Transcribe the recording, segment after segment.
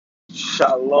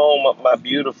Shalom, my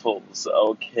beautifuls.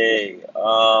 Okay.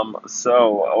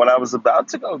 So what I was about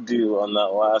to go do on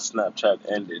that last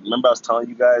Snapchat ended. Remember I was telling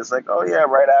you guys like, oh yeah,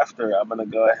 right after I'm gonna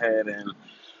go ahead and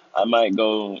I might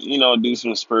go, do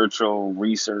some spiritual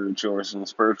research or some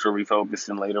spiritual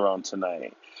refocusing later on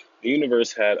tonight. The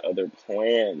universe had other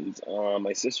plans.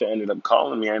 My sister ended up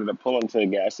calling me. I ended up pulling to the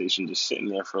gas station, just sitting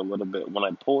there for a little bit. When I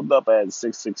pulled up, I had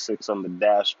 666 on the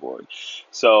dashboard.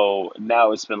 So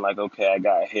now it's been like, okay, I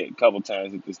got hit a couple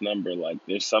times with this number. Like,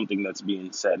 there's something that's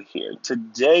being said here.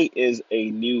 Today is a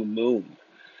new moon.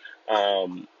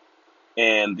 Um,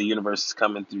 and the universe is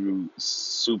coming through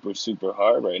super, super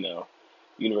hard right now.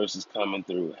 Universe is coming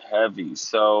through heavy.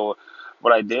 So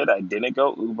what I did, I didn't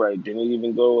go Uber. I didn't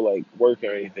even go like work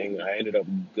or anything. I ended up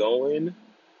going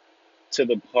to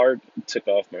the park, took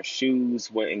off my shoes,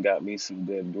 went and got me some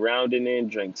good grounding in,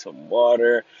 drank some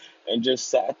water, and just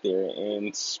sat there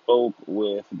and spoke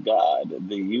with God,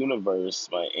 the universe,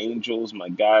 my angels, my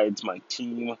guides, my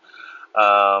team.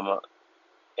 Um,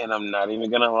 and I'm not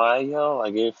even gonna lie, yo,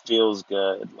 like it feels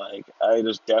good. Like I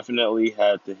just definitely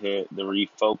had to hit the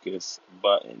refocus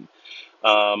button.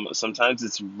 Sometimes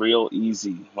it's real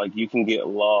easy. Like you can get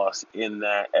lost in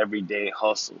that everyday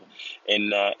hustle, in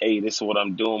that, hey, this is what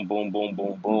I'm doing, boom, boom,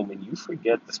 boom, boom, and you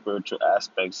forget the spiritual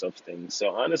aspects of things. So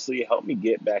honestly, it helped me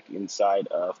get back inside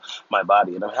of my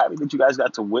body, and I'm happy that you guys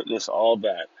got to witness all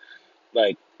that.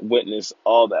 Like witness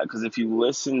all that, because if you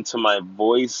listen to my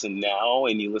voice now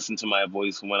and you listen to my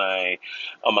voice when I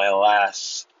on my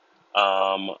last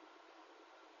um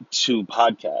two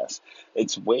podcasts,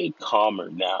 it's way calmer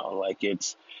now. Like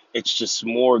it's just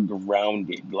more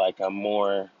grounded. Like I'm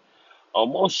more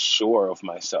almost sure of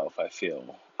myself, I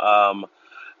feel.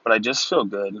 But I just feel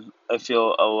good. I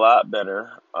feel a lot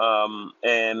better.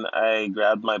 And I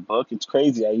grabbed my book. It's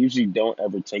crazy. I usually don't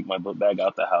ever take my book bag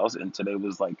out the house, and today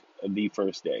was like the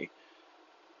first day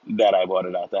that I bought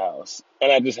it out the house,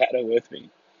 and I just had it with me.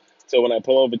 So when I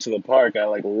pull over to the park, I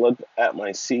like look at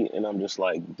my seat, and I'm just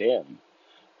like, damn.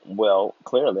 Well,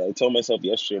 clearly, I told myself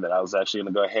yesterday that I was actually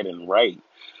gonna go ahead and write,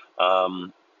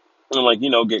 and like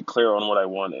get clear on what I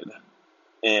wanted.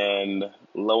 And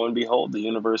lo and behold, the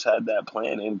universe had that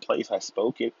plan in place. I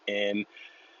spoke it, and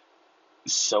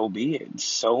so be it.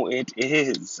 So it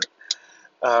is.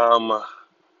 Um,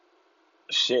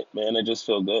 Shit, man, I just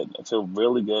feel good. I feel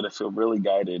really good. I feel really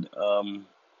guided.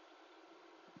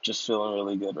 Just feeling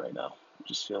really good right now.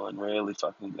 Just feeling really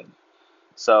fucking good.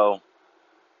 So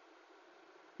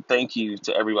thank you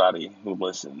to everybody who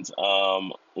listens.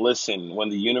 Listen, when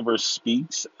the universe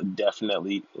speaks,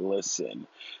 definitely listen.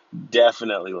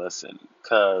 Definitely listen,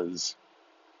 because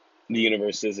the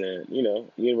universe isn't, the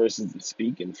universe isn't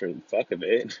speaking for the fuck of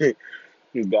it.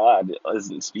 God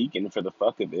isn't speaking for the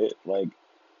fuck of it. Like,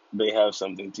 they have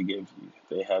something to give you,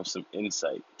 they have some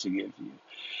insight to give you.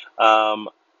 Um,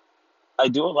 I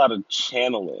do a lot of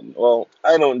channeling. Well,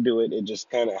 I don't do it, it just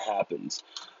kind of happens.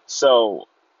 So,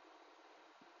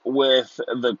 with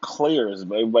the clears,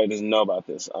 but everybody doesn't know about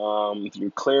this.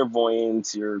 Through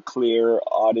clairvoyance, your clear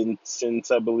audience,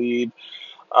 I believe.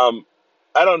 Um,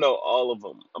 I don't know all of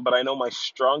them, but I know my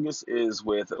strongest is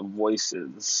with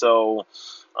voices. So,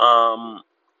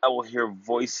 I will hear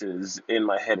voices in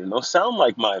my head, and they'll sound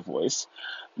like my voice,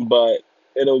 but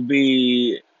it'll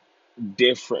be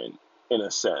different in a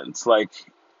sense. Like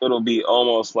it'll be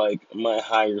almost like my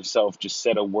higher self just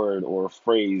said a word or a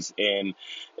phrase, and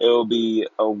it'll be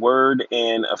a word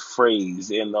and a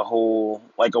phrase in the whole,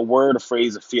 like a word, a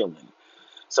phrase, a feeling.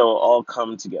 So it'll all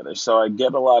come together. So I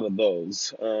get a lot of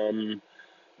those.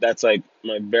 That's like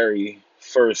my very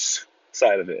first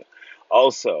side of it.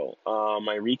 Also,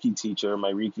 my Reiki teacher,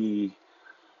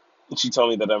 she told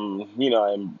me that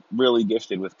I'm really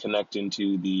gifted with connecting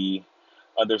to the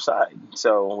other side.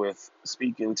 So with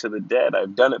speaking to the dead,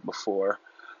 I've done it before.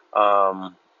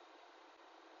 Um,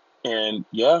 and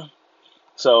yeah,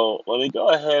 so let me go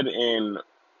ahead and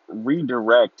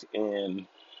redirect and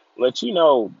let you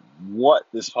know what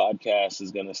this podcast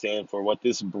is going to stand for, what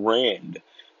this brand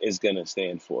is going to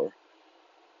stand for.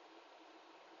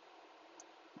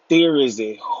 There is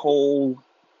a whole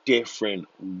different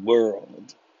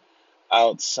world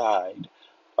outside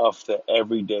of the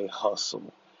everyday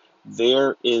hustle.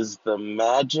 There is the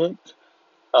magic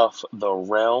of the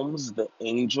realms, the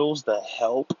angels, the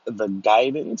help, the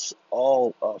guidance,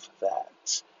 all of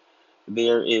that.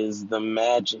 There is the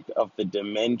magic of the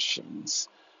dimensions.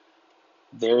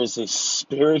 There is a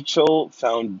spiritual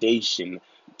foundation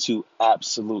to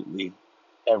absolutely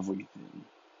everything.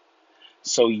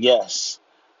 So, yes,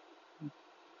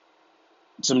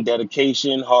 some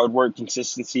dedication, hard work,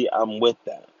 consistency, I'm with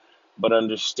that. But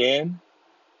understand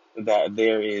that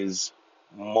there is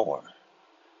more.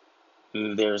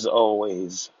 There's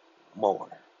always more.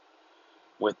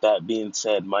 With that being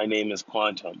said, my name is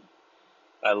Quantum.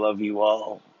 I love you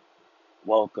all.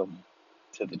 Welcome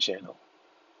to the channel.